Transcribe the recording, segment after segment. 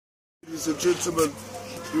Ladies and gentlemen,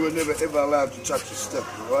 you were never ever allowed to touch a stick,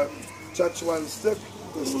 right? Touch one stick,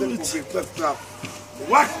 the stick will be picked up,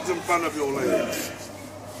 whacked in front of your legs,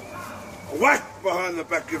 whacked behind the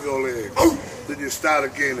back of your leg. Then you start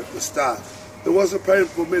again at the start. It was a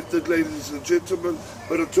painful method, ladies and gentlemen,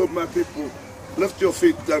 but I taught my people, lift your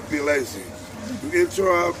feet, don't be lazy. You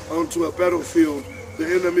enter out onto a battlefield, the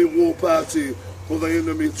enemy war party or the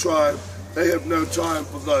enemy tribe, they have no time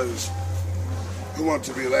for those who want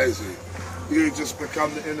to be lazy. You just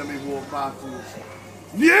become the enemy war party.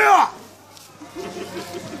 Yeah!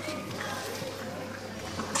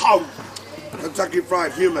 Kentucky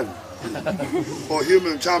Fried Human. Or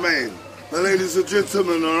human chow mein. Now, ladies and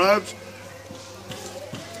gentlemen, alright?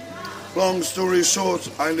 Long story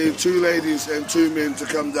short, I need 2 ladies and 2 men to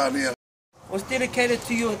come down here. Was dedicated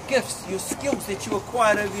to your gifts, your skills that you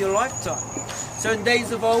acquired over your lifetime. So in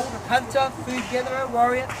days of old, hunter, food gatherer,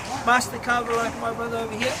 warrior, master carver like my brother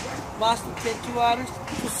over here, master tattoo artist,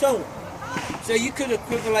 or so on. So you could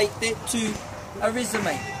equivalent that to a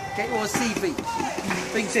resume, okay, or a CV,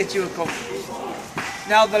 things that you accomplished.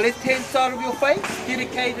 Now the left hand side of your face,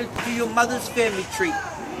 dedicated to your mother's family tree.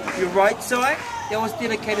 Your right side, that was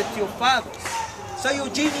dedicated to your father's. So your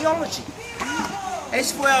genealogy.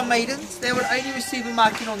 As for our maidens, they would only receive a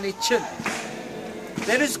marking on their chin.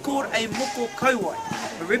 That is called a moko kauai.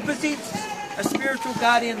 It represents a spiritual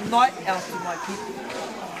guardian night out to my people.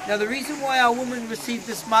 Now the reason why our women received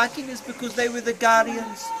this marking is because they were the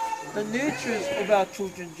guardians, the nurturers of our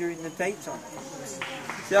children during the daytime.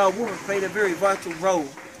 So our women played a very vital role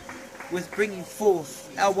with bringing forth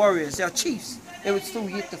our warriors, our chiefs, that would still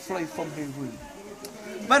yet to flow from her womb.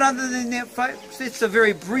 But other than that, folks, that's a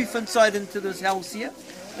very brief insight into this house here,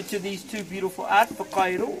 into these 2 beautiful art,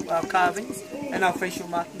 whakairo, our carvings, and our facial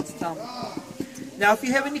markings tama. Now, if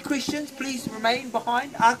you have any questions, please remain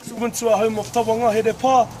behind, ask. Welcome to our home of Tawanga, he re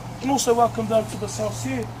pā, and also welcome down to this house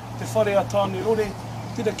here, Te Whare a Tāne Rore,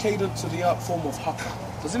 dedicated to the art form of haka.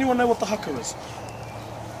 Does anyone know what the haka is?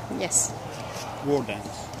 Yes. War dance.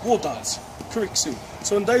 War dance, correct, Sue.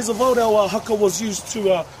 So in days of old, our haka was used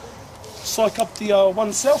to psych up the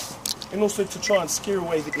oneself and also to try and scare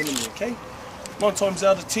away the enemy, okay? 9 times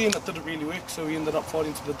out of 10 it didn't really work, so we ended up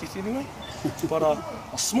fighting to the death anyway. But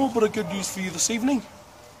a small bit of good news for you this evening,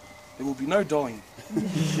 there will be no dying.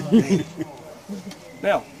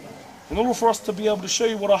 Now, in order for us to be able to show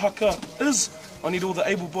you what a haka is, I need all the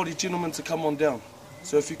able-bodied gentlemen to come on down.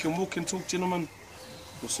 So if you can walk and talk, gentlemen,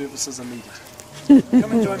 your services are needed.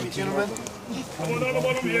 Come and join me, gentlemen. Come on down the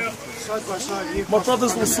bottom here. Side by side here. My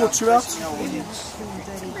brothers will sort you out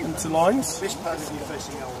into lines. Best part of you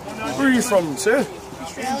facing our audience. Where are you from, sir?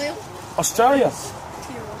 Australia. Australia.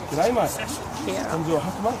 G'day, mate. Yeah. Come do a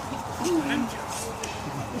haka, mate.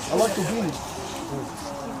 I like your beanie.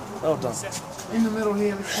 Well done. In the middle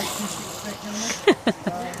here, let's take 2 steps back,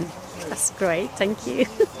 gentlemen. That's great, thank you.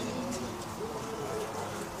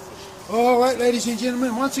 Alright, ladies and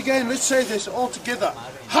gentlemen, once again, let's say this all together.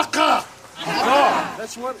 Haka! Haka!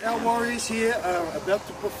 That's what our warriors here are about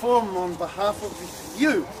to perform on behalf of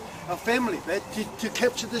you, our family. But to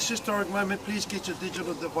capture this historic moment, please get your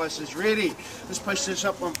digital devices ready. Let's post this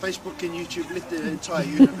up on Facebook and YouTube. Let the entire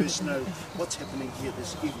universe know what's happening here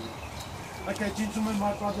this evening. Okay, gentlemen,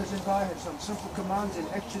 my brothers and I have some simple commands and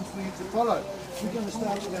actions for you to follow. We're going to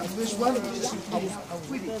start with our first one, which is simply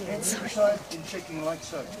tweeting, hands inside and shaking like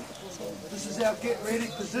so. This is our get ready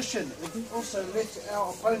position. It also lets our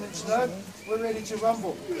opponents know we're ready to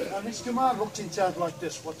rumble. Our next command looks and sounds like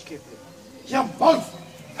this. Watch carefully. Jump both!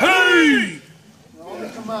 Hey! Now on the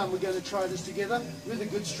command, we're going to try this together with a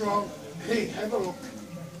good strong hey. Have a look.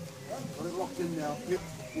 Got it locked in now. Yep.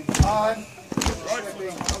 5. Slapping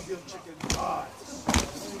of your chicken eyes.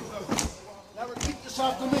 Now repeat this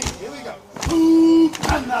after me. Here we go.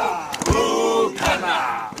 Ukana! Ukana!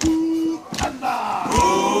 Ukana!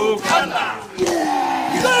 Ukana! Yeah!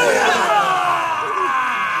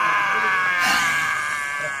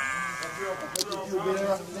 You feel better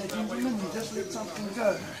after that, gentlemen? You just let something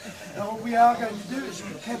go. Now what we are going to do is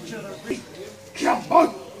capture the beat. Jump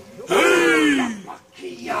on! Hey!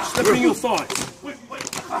 Slipping your thighs.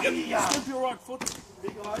 Slip your right foot.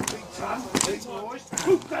 Big eyes, big tongue, big voice.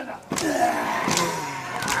 Ukana!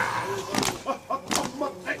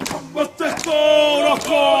 Mate kora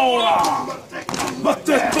kora!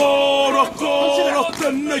 Mate kora kora!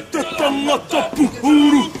 Tenei te tangata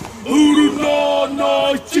puhuru! Huru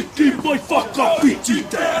nā tiki mai whakawhiti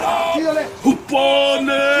tērā!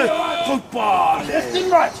 Hupane, kaupane! Left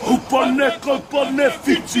and right! Hupane, kaupane,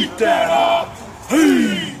 whiti tērā!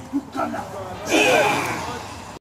 Hei! Ukana!